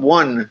thought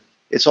one,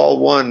 it's all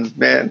one,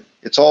 man.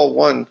 It's all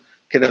one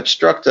can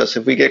obstruct us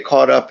if we get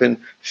caught up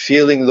in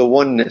feeling the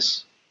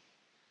oneness.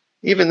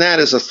 Even that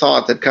is a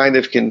thought that kind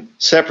of can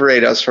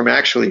separate us from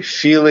actually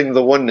feeling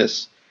the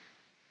oneness.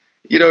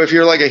 You know, if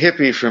you're like a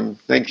hippie from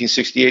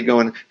 1968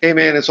 going, hey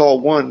man, it's all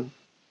one.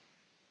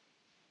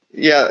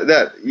 Yeah,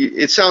 that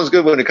it sounds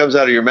good when it comes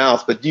out of your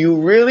mouth, but do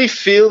you really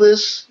feel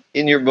this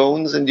in your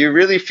bones? And do you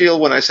really feel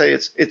when I say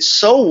it's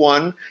so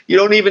one, you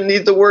don't even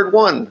need the word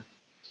one.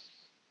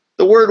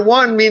 The word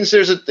one means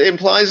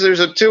implies there's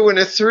a two and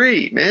a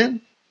three,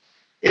 man.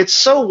 It's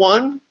so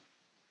one.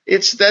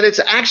 It's that it's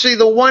actually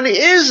the one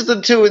is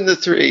the two and the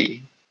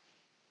three.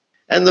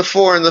 And the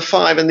four and the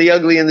five and the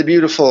ugly and the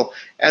beautiful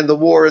and the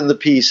war and the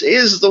peace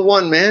is the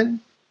one, man.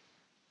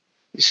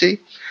 You see?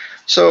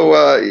 So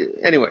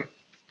anyway,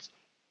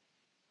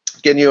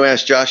 Genryu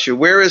asked Joshua,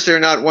 where is there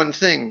not one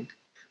thing?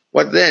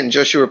 What then?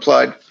 Joshua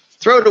replied,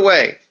 throw it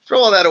away. Throw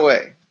all that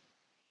away.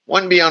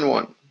 One beyond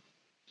one.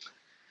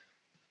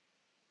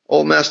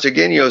 Old Master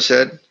Genryu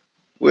said,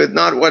 with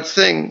not what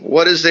thing,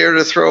 what is there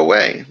to throw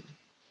away?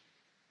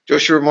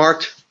 Joshua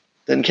remarked,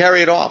 then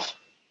carry it off.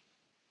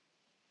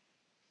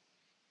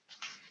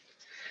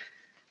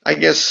 I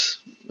guess,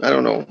 I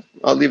don't know,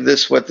 I'll leave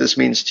this what this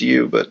means to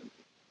you, but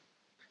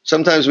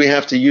sometimes we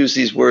have to use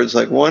these words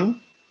like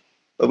one,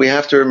 but we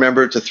have to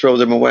remember to throw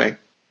them away.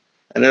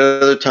 And at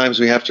other times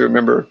we have to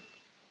remember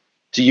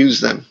to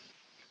use them.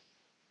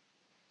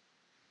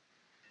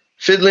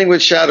 Fiddling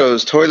with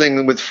shadows,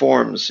 toiling with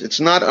forms. It's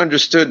not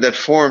understood that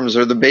forms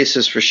are the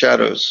basis for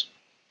shadows.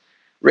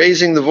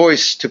 Raising the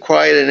voice to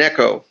quiet an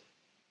echo.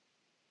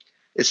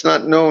 It's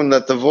not known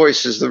that the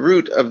voice is the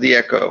root of the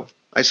echo.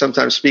 I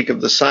sometimes speak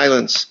of the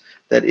silence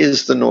that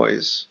is the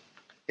noise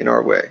in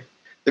our way.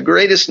 The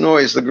greatest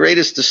noise, the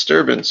greatest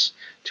disturbance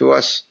to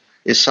us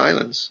is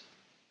silence.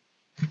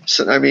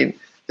 So, I mean,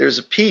 there's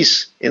a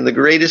peace in the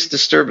greatest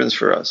disturbance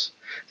for us.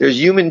 There's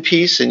human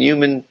peace and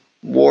human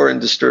war and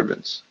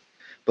disturbance.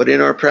 But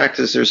in our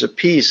practice, there's a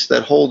peace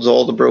that holds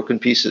all the broken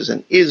pieces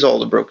and is all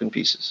the broken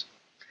pieces.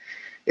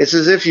 It's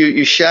as if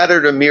you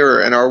shattered a mirror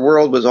and our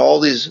world was all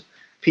these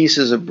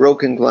pieces of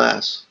broken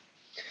glass.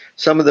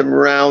 Some of them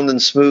round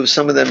and smooth,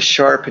 some of them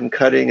sharp and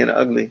cutting and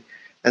ugly.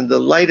 And the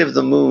light of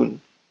the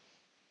moon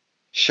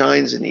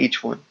shines in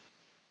each one.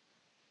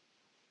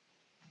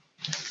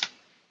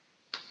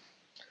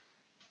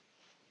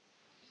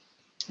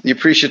 The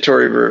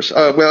appreciatory verse.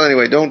 Well,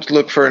 anyway, don't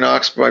look for an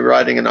ox by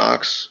riding an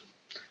ox.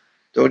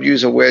 Don't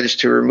use a wedge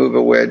to remove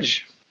a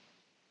wedge.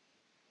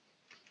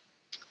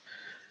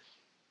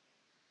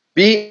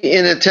 Be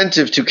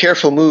inattentive to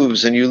careful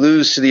moves and you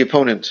lose to the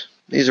opponent.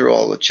 These are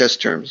all the chess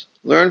terms.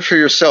 Learn for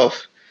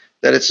yourself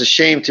that it's a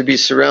shame to be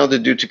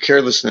surrounded due to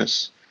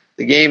carelessness.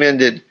 The game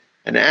ended.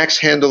 An axe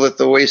handle at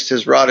the waist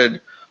has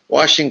rotted.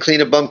 Washing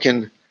clean a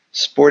bumpkin.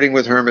 Sporting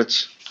with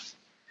hermits.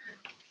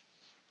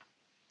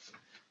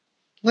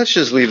 Let's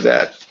just leave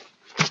that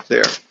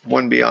there.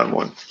 One beyond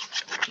one.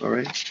 All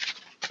right.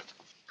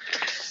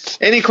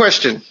 Any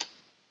question?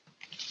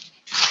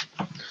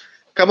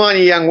 Come on,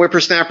 you young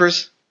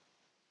whippersnappers.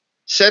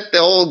 Set the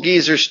old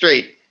geezer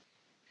straight.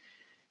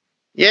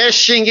 Yes,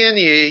 Shingen,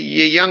 you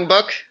young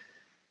buck.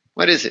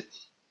 What is it?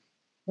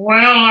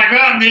 Well, I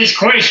got this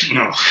question.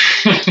 No.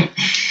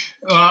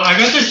 I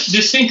got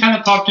this thing kind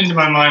of popped into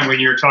my mind when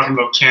you were talking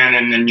about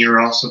canon, and you were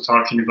also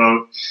talking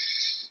about,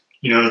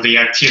 the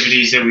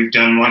activities that we've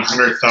done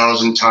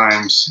 100,000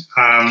 times.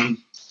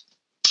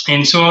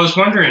 And so I was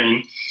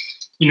wondering,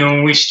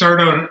 when we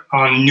start out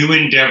on new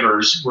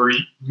endeavors, where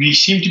we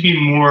seem to be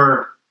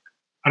more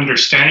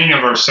understanding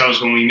of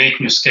ourselves when we make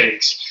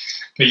mistakes.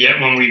 But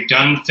yet when we've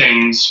done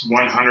things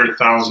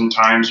 100,000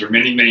 times or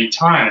many, many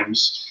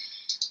times,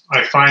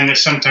 I find that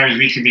sometimes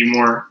we can be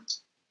more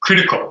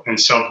critical and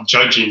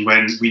self-judging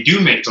when we do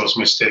make those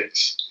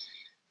mistakes.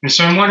 And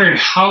so I'm wondering,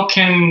 how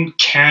can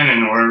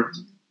canon or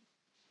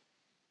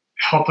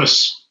help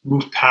us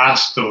move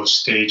past those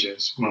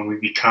stages when we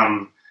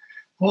become,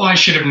 I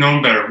should have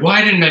known better.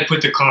 Why didn't I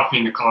put the coffee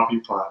in the coffee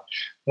pot?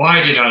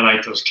 Why did I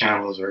light those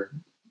candles? Or,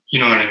 you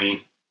know what I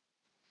mean?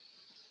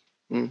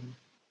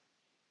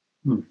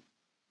 Mm-hmm.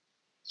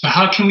 So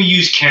how can we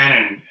use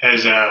canon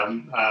as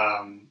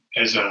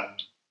a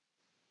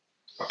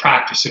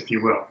practice, if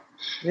you will,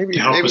 to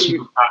help us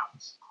move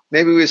past?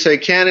 Maybe we say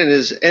canon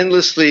is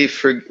endlessly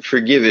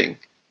forgiving,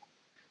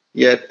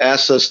 yet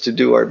asks us to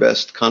do our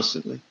best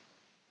constantly.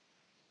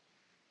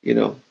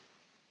 In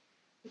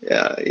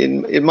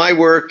my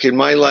work, in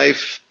my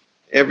life,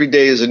 every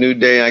day is a new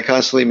day. I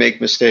constantly make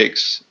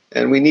mistakes.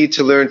 And we need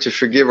to learn to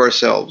forgive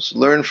ourselves,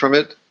 learn from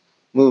it,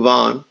 move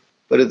on,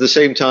 but at the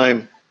same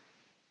time,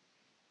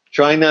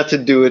 try not to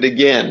do it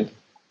again.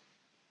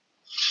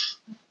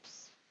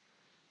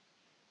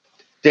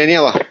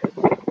 Daniela.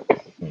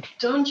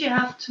 Don't you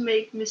have to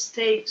make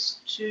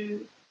mistakes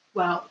to,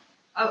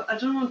 I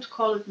don't want to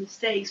call it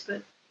mistakes,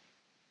 but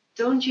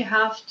don't you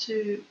have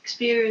to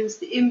experience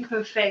the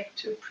imperfect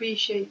to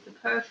appreciate the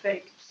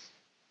perfect?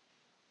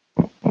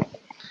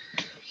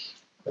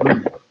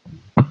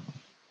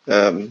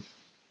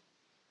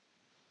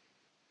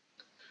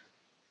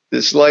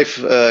 This life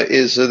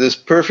is this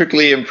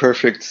perfectly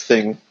imperfect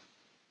thing.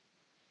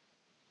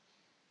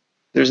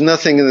 There's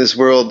nothing in this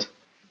world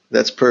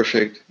that's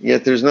perfect,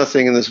 yet there's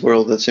nothing in this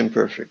world that's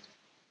imperfect.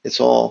 It's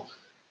all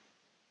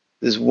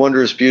this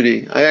wondrous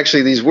beauty.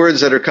 These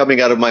words that are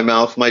coming out of my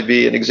mouth might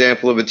be an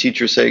example of a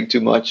teacher saying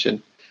too much,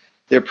 and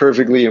they're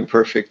perfectly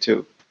imperfect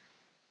too.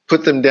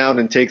 Put them down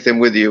and take them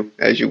with you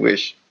as you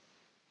wish.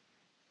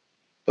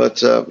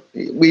 But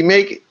we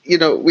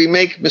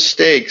make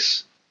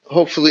mistakes,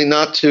 hopefully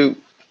not too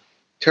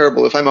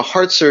terrible. If I'm a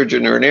heart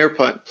surgeon or an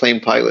airplane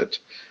pilot,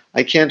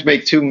 I can't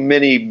make too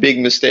many big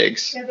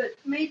mistakes. Yeah, but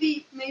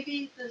maybe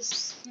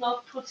this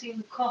not putting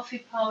the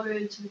coffee powder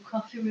into the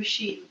coffee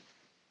machine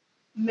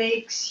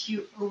makes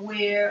you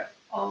aware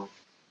of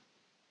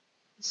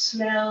the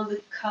smell,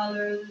 the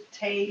color, the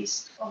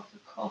taste of the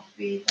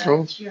coffee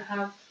that you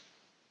have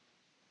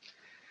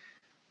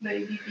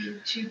maybe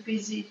been too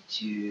busy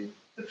to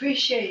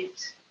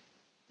appreciate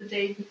the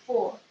day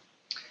before.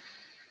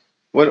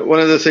 One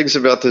of the things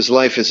about this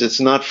life is it's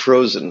not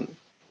frozen,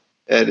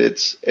 and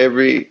it's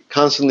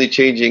constantly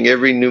changing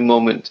every new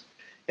moment.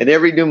 And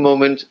every new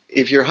moment,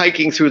 if you're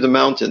hiking through the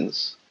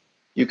mountains,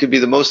 you could be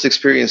the most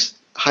experienced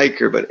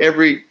hiker, but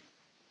every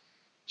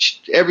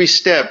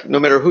step, no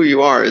matter who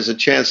you are, is a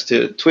chance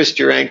to twist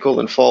your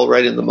ankle and fall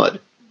right in the mud.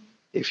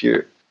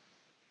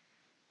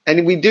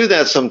 And we do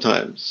that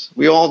sometimes.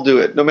 We all do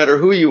it. No matter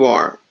who you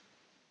are,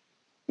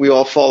 we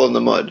all fall in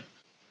the mud.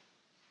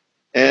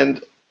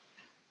 And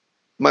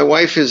my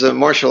wife is a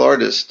martial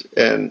artist,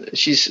 and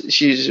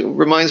she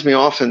reminds me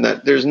often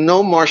that there's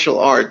no martial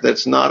art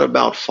that's not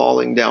about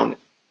falling down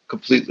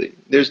completely.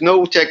 There's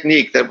no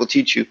technique that will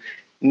teach you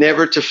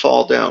never to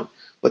fall down.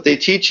 What they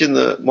teach in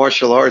the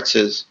martial arts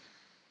is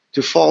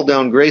to fall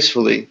down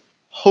gracefully,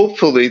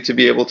 hopefully to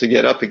be able to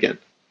get up again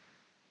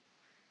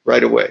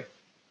right away.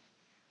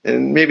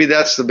 And maybe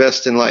that's the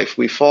best in life.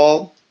 We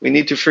fall, we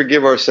need to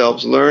forgive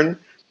ourselves, learn,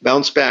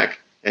 bounce back,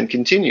 and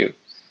continue.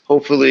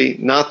 Hopefully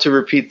not to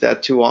repeat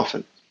that too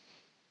often.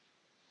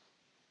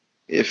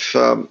 If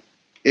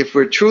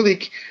we're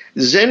truly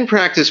Zen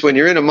practice, when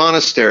you're in a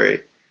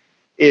monastery,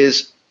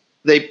 is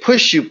they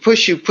push you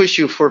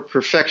for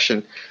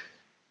perfection.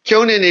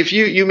 Kyonin, if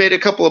you made a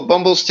couple of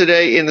bumbles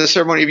today in the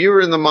ceremony, if you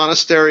were in the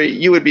monastery,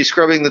 you would be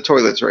scrubbing the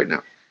toilets right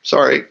now.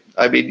 Sorry,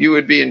 I mean, you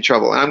would be in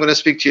trouble. And I'm going to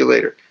speak to you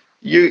later.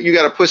 You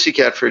got a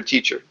pussycat for a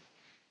teacher,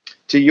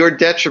 to your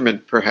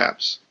detriment,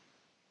 perhaps.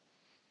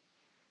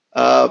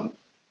 At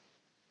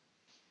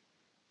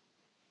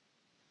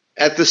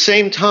the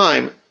same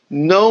time,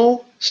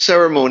 no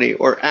ceremony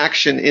or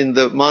action in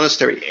the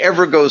monastery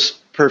ever goes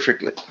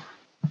perfectly.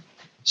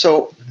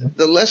 So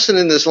the lesson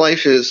in this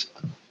life is,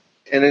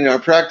 and in our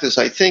practice,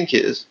 I think,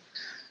 is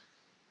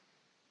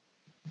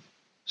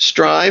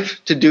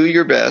strive to do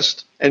your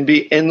best and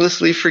be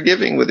endlessly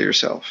forgiving with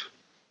yourself.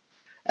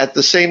 At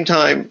the same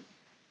time,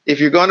 if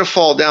you're going to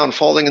fall down,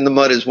 falling in the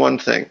mud is one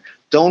thing.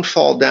 Don't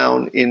fall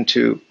down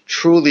into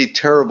truly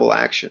terrible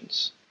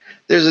actions.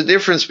 There's a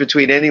difference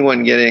between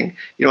anyone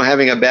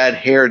having a bad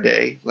hair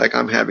day, like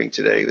I'm having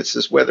today. It's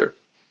this weather.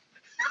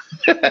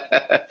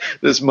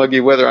 This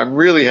muggy weather. I'm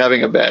really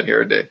having a bad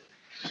hair day.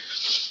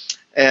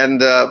 And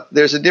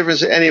there's a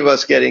difference in any of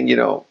us getting,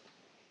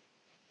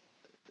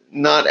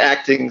 not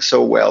acting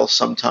so well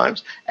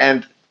sometimes,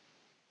 and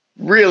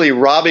really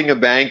robbing a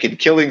bank and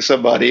killing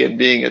somebody and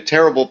being a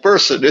terrible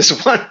person is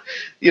one,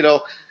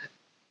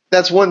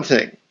 that's one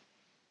thing.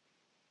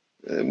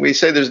 We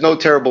say there's no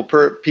terrible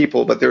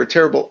people, but there are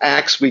terrible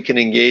acts we can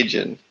engage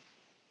in.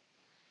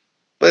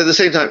 But at the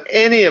same time,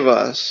 any of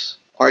us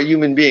are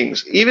human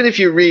beings. Even if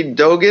you read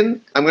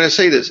Dogen, I'm going to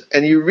say this,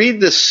 and you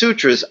read the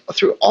sutras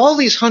through all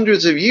these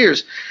hundreds of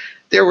years,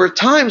 there were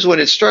times when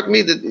it struck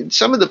me that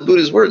some of the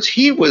Buddha's words,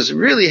 he was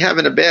really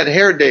having a bad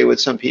hair day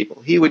with some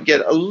people. He would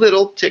get a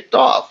little ticked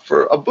off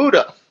for a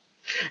Buddha.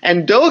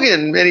 And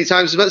Dogen, many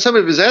times, some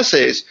of his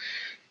essays,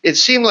 it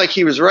seemed like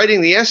he was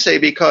writing the essay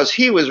because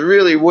he was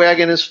really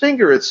wagging his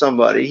finger at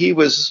somebody. He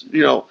was,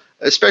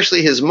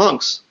 especially his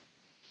monks.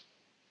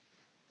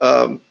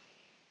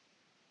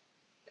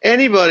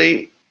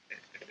 Anybody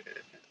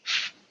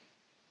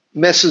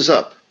messes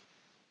up.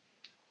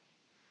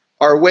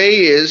 Our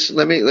way is,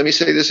 let me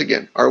say this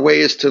again. Our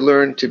way is to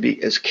learn to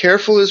be as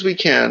careful as we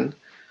can,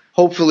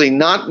 hopefully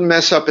not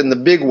mess up in the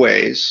big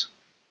ways.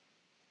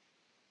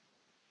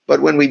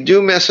 But when we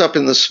do mess up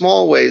in the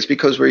small ways,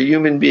 because we're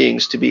human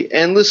beings, to be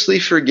endlessly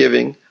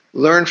forgiving,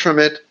 learn from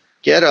it,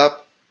 get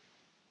up,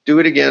 do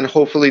it again,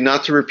 hopefully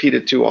not to repeat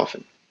it too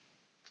often.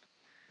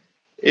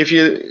 If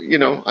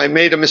I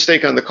made a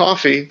mistake on the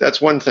coffee, that's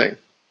one thing.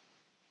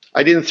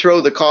 I didn't throw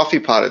the coffee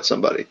pot at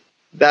somebody.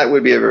 That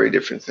would be a very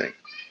different thing.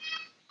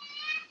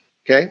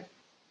 Okay?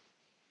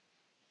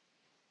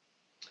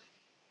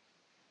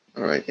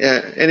 All right.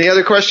 Any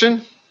other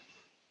question?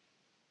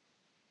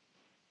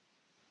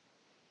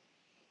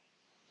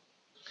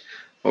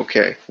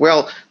 Okay.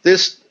 Well,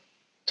 this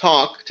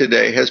talk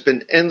today has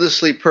been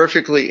endlessly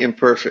perfectly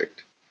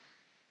imperfect.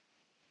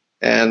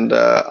 And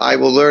I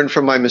will learn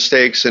from my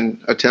mistakes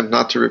and attempt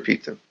not to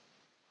repeat them.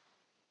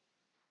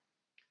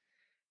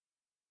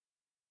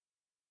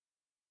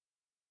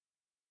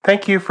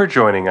 Thank you for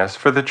joining us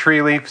for the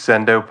Treeleaf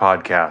Zendo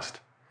podcast.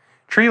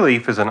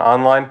 Treeleaf is an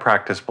online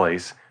practice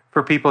place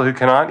for people who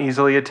cannot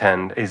easily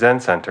attend a Zen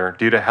center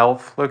due to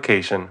health,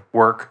 location,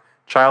 work,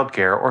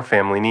 childcare, or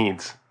family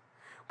needs.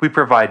 We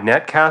provide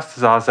netcast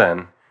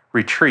zazen,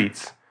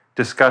 retreats,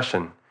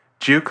 discussion,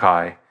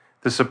 jukai,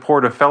 the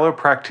support of fellow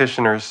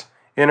practitioners,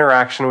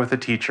 interaction with a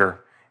teacher,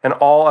 and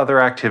all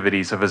other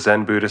activities of a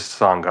Zen Buddhist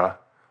Sangha,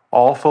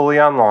 all fully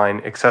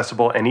online,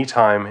 accessible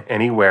anytime,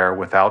 anywhere,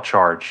 without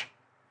charge.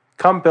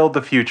 Come build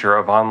the future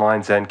of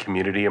online Zen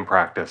community and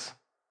practice.